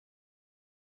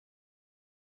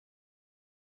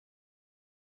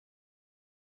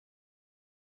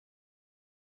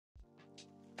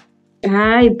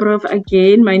Hi, Prof.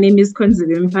 Again, my name is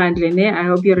Khonziwe Mpandle. I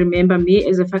hope you remember me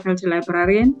as a faculty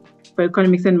librarian for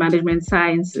Economics and Management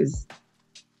Sciences.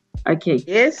 Okay.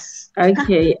 Yes.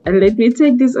 Okay. Let me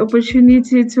take this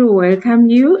opportunity to welcome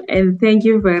you and thank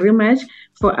you very much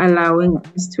for allowing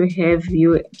us to have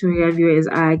you as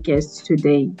our guest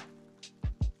today.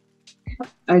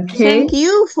 Okay. Thank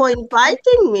you for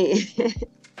inviting me.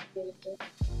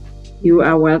 You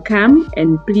are welcome,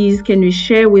 and please can you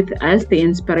share with us the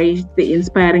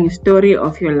inspiring story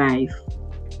of your life?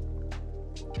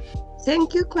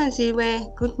 Thank you,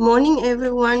 Khonziwe. Good morning,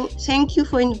 everyone. Thank you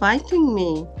for inviting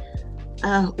me.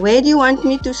 Where do you want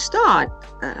me to start?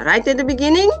 Right at the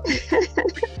beginning?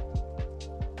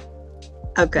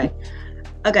 Okay.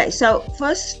 So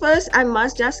first, I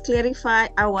must just clarify.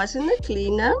 I wasn't a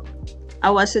cleaner. I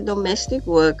was a domestic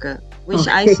worker, which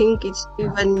I think it's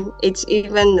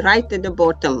even right at the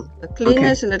bottom. A cleaner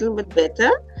is a little bit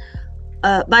better,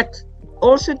 but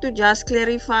also to just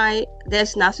clarify,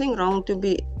 there's nothing wrong to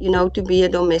be a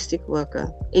domestic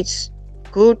worker. It's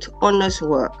good, honest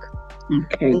work.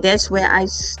 Okay. And that's where I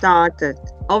started.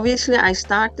 Obviously, I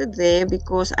started there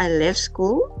because I left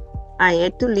school. I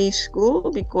had to leave school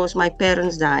because my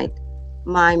parents died.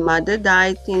 My mother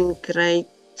died in grade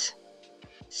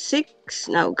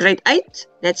 8.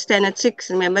 That's standard 6.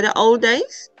 Remember the old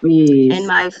days? Yes. And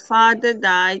my father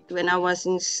died when I was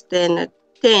in standard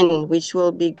 10, which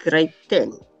will be grade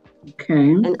 10. Okay.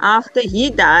 And after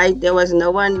he died, there was no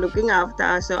one looking after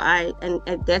us. So and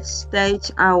at that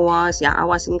stage, I was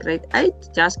in grade 8,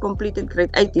 just completed grade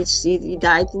 8. He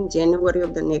died in January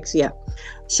of the next year.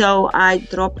 So I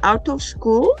dropped out of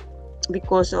school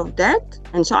because of that.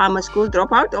 And so I'm a school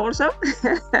dropout also.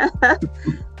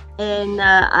 And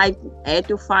I had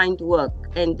to find work.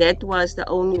 And that was the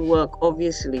only work,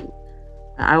 obviously.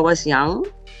 I was young.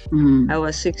 I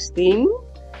was 16.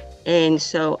 And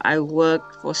so I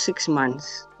worked for 6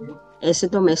 months as a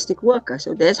domestic worker.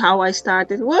 So that's how I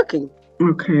started working.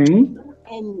 Okay.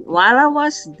 And while I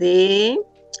was there,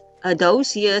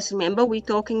 those years, remember we're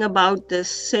talking about the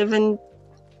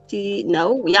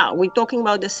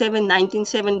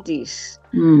 1970s.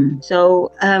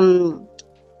 So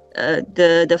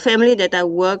the family that I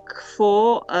work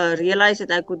for realized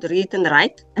that I could read and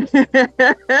write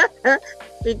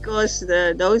because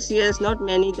those years not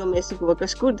many domestic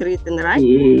workers could read and write.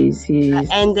 Yes.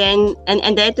 And then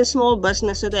and they had a small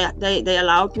business, so they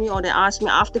allowed me, or they asked me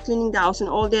after cleaning the house and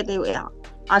all that, they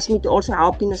asked me to also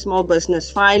help in a small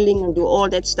business, filing and do all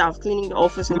that stuff, cleaning the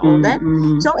office and all that.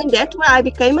 So in that way I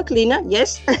became a cleaner.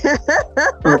 Yes.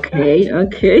 Okay.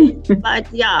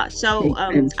 But yeah, so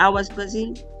I was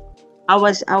busy. I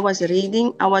was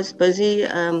reading. I was busy,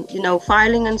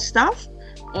 filing and stuff.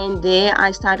 And there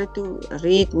I started to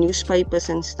read newspapers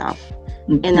and stuff.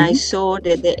 And I saw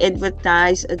that they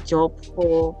advertised a job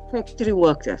for factory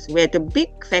workers. We had a big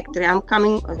factory. I'm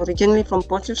coming originally from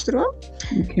Potchefstroom.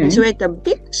 And so we had a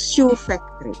big shoe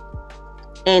factory.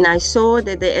 And I saw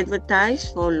that they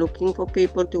advertised for looking for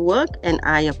people to work. And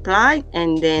I applied,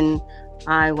 and then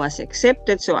I was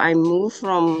accepted. So I moved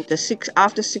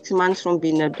after 6 months from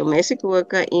being a domestic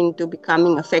worker into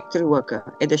becoming a factory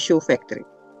worker at a shoe factory.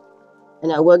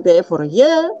 And I worked there for a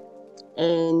year.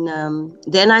 And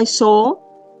then I saw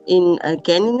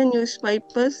again in the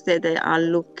newspapers that they are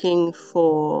looking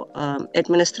for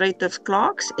administrative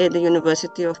clerks at the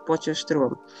University of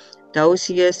Potchefstroom. Those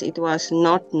years it was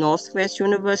not Northwest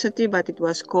University, but it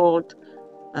was called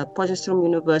Potchefstroom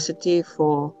University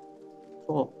for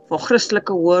Christelike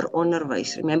Hoër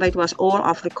Onderwys. Remember, it was all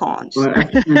Afrikaans.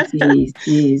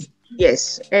 Yes.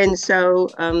 Yes, and so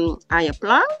I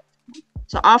applied.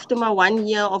 So after my 1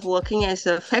 year of working as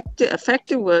a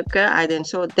factory worker, I then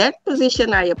saw that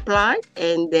position. I applied,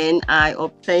 and then I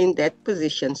obtained that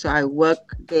position. So I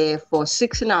worked there for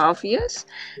 6.5 years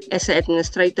as an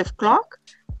administrative clerk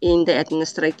in the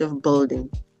administrative building.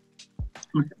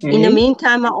 In the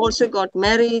meantime, I also got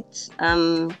married.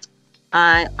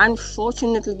 I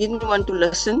unfortunately didn't want to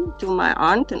listen to my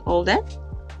aunt and all that.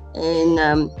 And,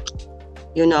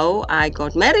 I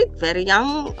got married very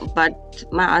young, but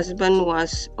my husband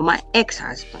was my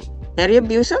ex-husband, very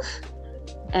abusive.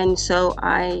 And so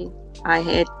I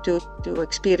had to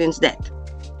experience that.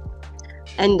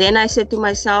 And then I said to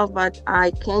myself, but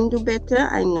I can do better.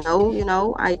 I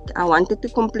know, I wanted to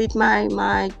complete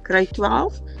my grade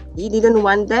 12. He didn't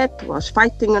want that, was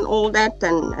fighting and all that,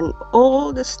 and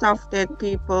all the stuff that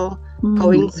people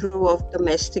going through of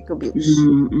domestic abuse.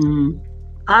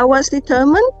 I was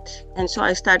determined, and so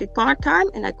I studied part-time,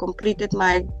 and I completed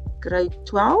my grade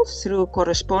 12 through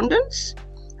correspondence.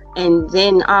 And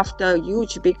then after a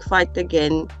huge big fight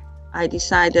again, I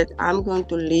decided I'm going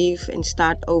to leave and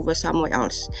start over somewhere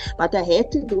else. But I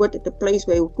had to do it at a place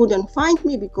where you couldn't find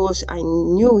me, because I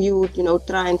knew you would,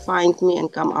 try and find me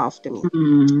and come after me.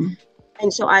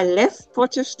 And so I left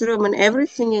Potchefstroom and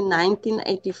everything in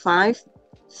 1985,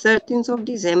 13th of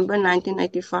December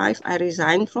 1985. I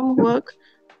resigned from work.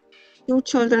 2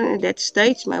 children at that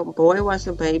stage. My boy was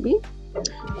a baby.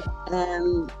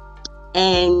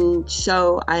 And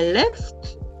so I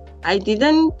left. I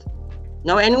didn't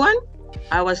know anyone.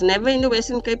 I was never in the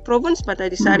Western Cape province, but I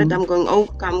decided I'm going,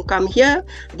 come here.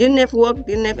 Didn't have work,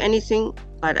 didn't have anything,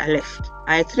 but I left.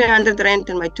 I had 300 rand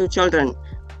and my 2 children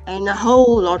and a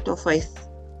whole lot of faith.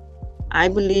 I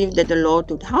believed that the Lord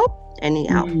would help, and He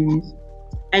helped.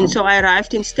 And so I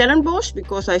arrived in Stellenbosch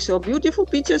because I saw beautiful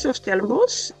pictures of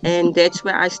Stellenbosch, and that's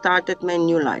where I started my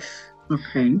new life.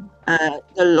 Okay.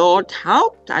 The Lord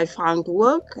helped. I found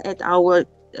work at our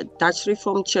Dutch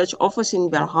Reformed Church office in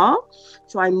Belha.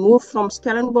 So I moved from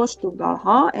Stellenbosch to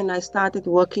Belha, and I started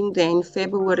working there in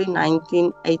February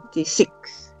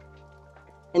 1986.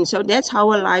 And so that's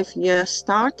how a life here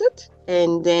started.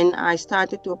 And then I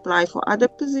started to apply for other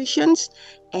positions,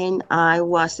 and I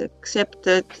was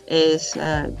accepted as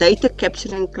data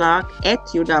capturing clerk at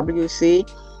UWC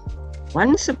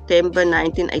 1 September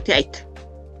 1988.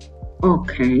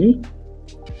 Okay.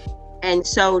 And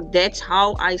so that's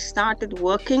how I started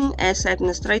working as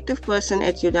administrative person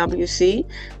at UWC.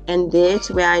 And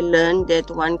that's where I learned that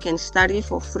one can study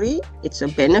for free. It's a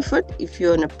benefit if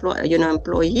you're an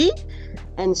employee.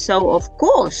 And so, of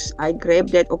course, I grabbed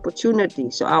that opportunity.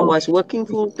 So I was working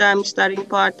full-time, studying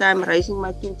part-time, raising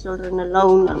my 2 children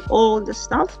alone, and all the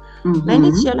stuff.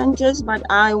 Many challenges, but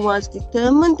I was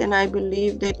determined, and I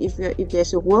believe that if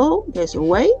there's a will, there's a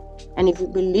way. And if you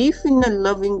believe in a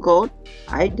loving God,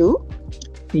 I do,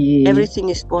 everything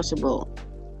is possible.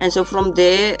 And so from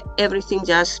there, everything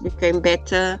just became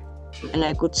better. And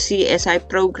I could see as I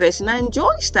progressed, and I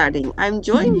enjoy studying. I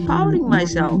enjoy empowering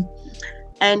myself.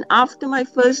 And after my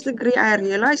first degree, I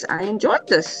realized I enjoyed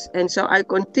this. And so I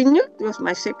continued with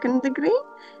my second degree.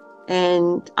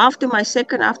 And after my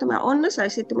honors, I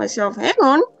said to myself, hang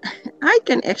on, I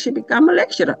can actually become a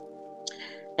lecturer.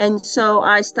 And so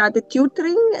I started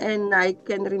tutoring, and I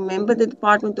can remember the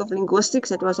Department of Linguistics.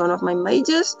 That was one of my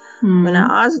majors. When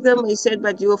I asked them, he said,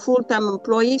 but you're a full-time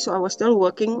employee. So I was still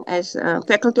working as a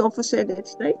faculty officer at that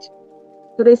stage.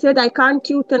 So they said, I can't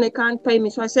tutor and they can't pay me.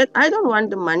 So I said, I don't want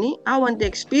the money. I want the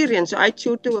experience. So I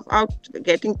tutor without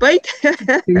getting paid.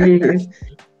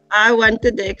 I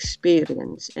wanted the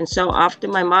experience. And so after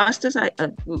my master's,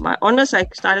 my honors, I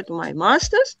started my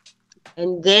master's.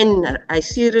 And then I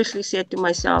seriously said to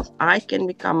myself, I can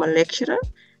become a lecturer.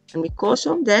 And because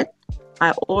of that,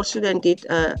 I also then did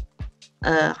a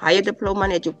higher diploma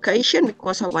in education,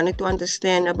 because I wanted to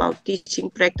understand about teaching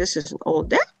practices and all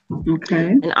that. Okay.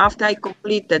 And after I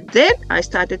completed that, I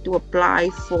started to apply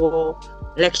for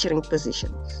lecturing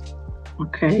positions.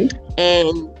 Okay.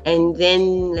 And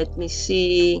then let me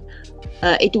see.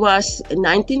 It was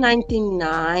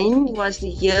 1999 was the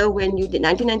year when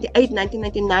 1998,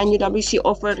 1999, UWC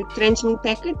offered retrenchment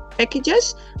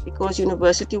packages because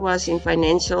university was in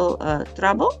financial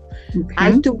trouble. Okay.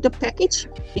 I took the package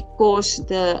because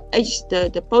the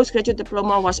postgraduate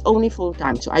diploma was only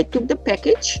full-time. So I took the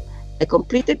package, I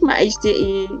completed my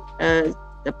HDE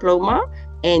diploma,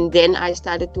 and then I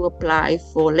started to apply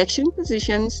for lecturing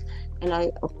positions, and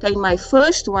I obtained my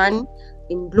first one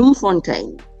in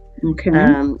Bloemfontein. Okay.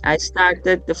 I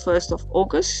started the 1st of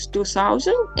August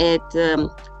 2000 at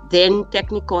then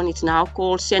Technikon. It's now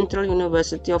called Central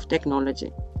University of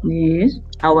Technology. Yes.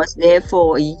 I was there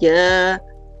for a year,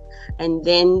 and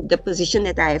then the position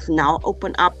that I have now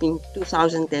opened up in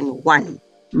 2001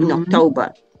 in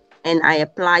October, and I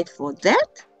applied for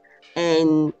that,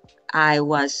 and I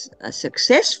was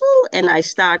successful, and I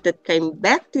came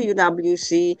back to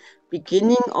UWC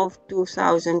beginning of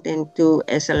 2002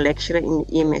 as a lecturer in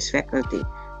EMS faculty,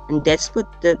 and that's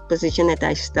the position that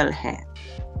I still have.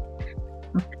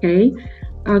 Okay,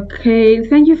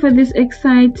 thank you for this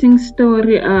exciting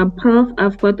story, Prof.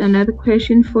 I've got another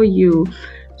question for you.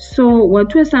 So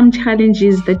what were some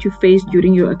challenges that you faced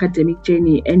during your academic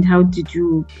journey, and how did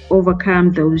you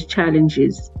overcome those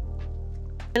challenges?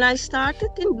 When I started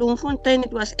in Bloemfontein,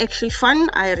 it was actually fun.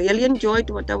 I really enjoyed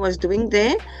what I was doing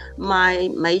there. My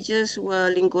majors were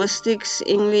linguistics,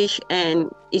 English,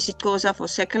 and isiXhosa for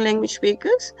second language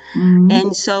speakers.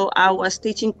 And so I was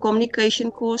teaching communication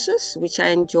courses, which I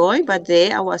enjoy, but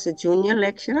there I was a junior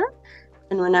lecturer.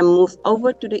 And when I moved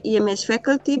over to the EMS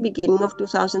faculty, beginning of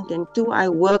 2002, I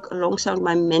worked alongside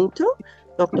my mentor,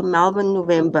 Dr. Melvin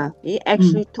November. He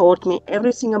actually taught me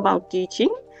everything about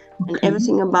teaching. and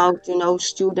everything about,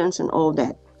 students and all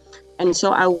that. And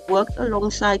so I worked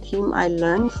alongside him. I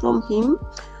learned from him.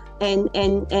 And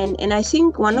I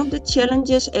think one of the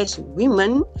challenges as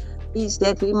women is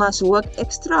that we must work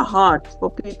extra hard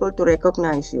for people to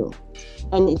recognize you.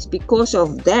 And it's because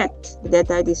of that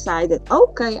I decided,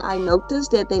 okay, I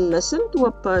noticed that they listen to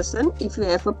a person if you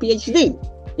have a PhD,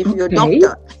 if you're a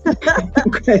doctor.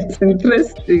 That's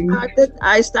interesting.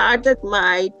 I started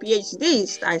my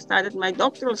PhDs. I started my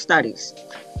doctoral studies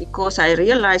because I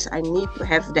realized I need to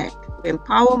have that to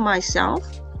empower myself.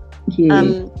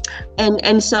 Yeah.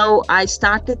 And so I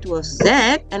started with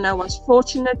that, and I was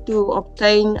fortunate to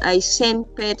obtain a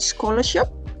SENPED scholarship.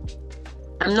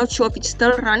 I'm not sure if it's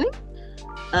still running.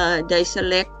 They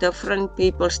select different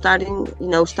people starting with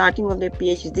their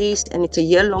PhDs, and it's a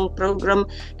year-long program,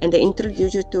 and they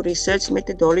introduce you to research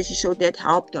methodology. So that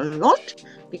helped a lot,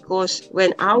 because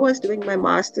when I was doing my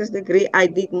master's degree, I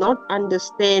did not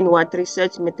understand what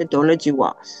research methodology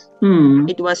was.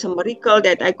 It was a miracle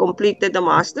that I completed the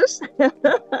master's.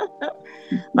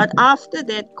 But after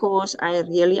that course, I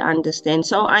really understand.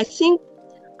 So I think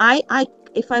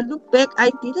if I look back, I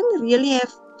didn't really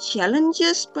have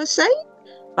challenges per se,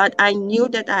 but I knew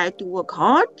that I had to work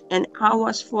hard, and I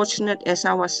was fortunate, as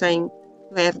I was saying,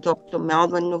 to have Dr.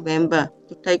 Melvin November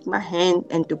to take my hand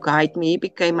and to guide me. He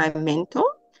became my mentor,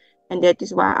 and that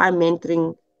is why I'm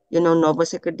mentoring,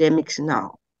 novice academics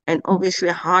now. And obviously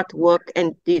hard work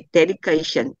and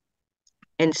dedication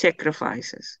and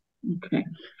sacrifices. Okay.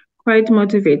 Quite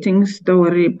motivating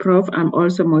story, Prof. I'm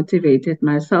also motivated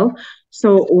myself.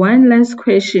 So one last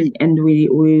question, and we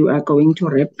are going to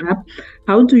wrap up.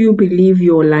 How do you believe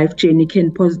your life journey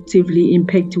can positively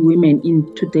impact women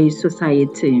in today's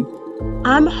society?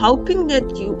 I'm hoping that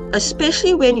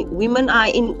especially when women are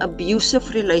in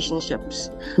abusive relationships,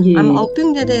 I'm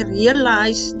hoping that they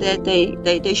realize that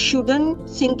they shouldn't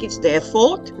think it's their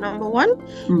fault, number one.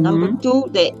 Number two,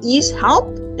 there is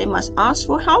help. They must ask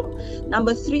for help.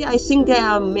 Number three, I think there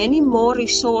are many more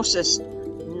resources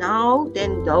now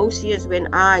than those years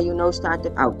when I,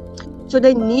 started out. So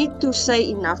they need to say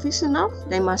enough is enough.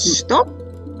 They must stop.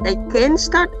 They can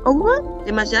start over.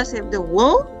 They must just have the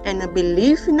will and a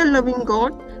belief in the living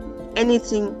God.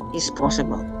 Anything is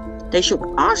possible. They should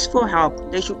ask for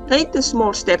help. They should take the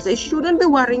small steps. They shouldn't be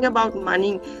worrying about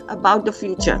money, about the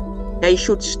future. They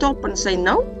should stop and say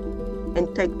no and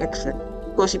take action.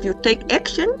 Because if you take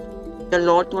action, the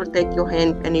Lord will take your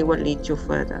hand and He will lead you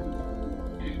further.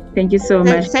 Thank you so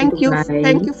much. Thank you.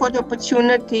 Thank you for the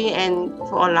opportunity and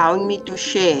for allowing me to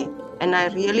share. And I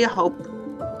really hope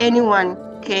anyone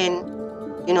can,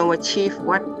 achieve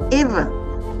whatever.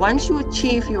 Once you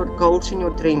achieve your goals and your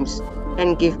dreams,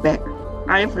 and give back.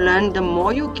 I've learned the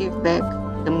more you give back,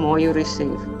 the more you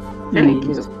receive. Thank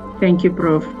you. Thank you,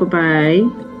 Prof. Goodbye.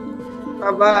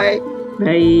 Bye-bye.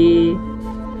 Bye.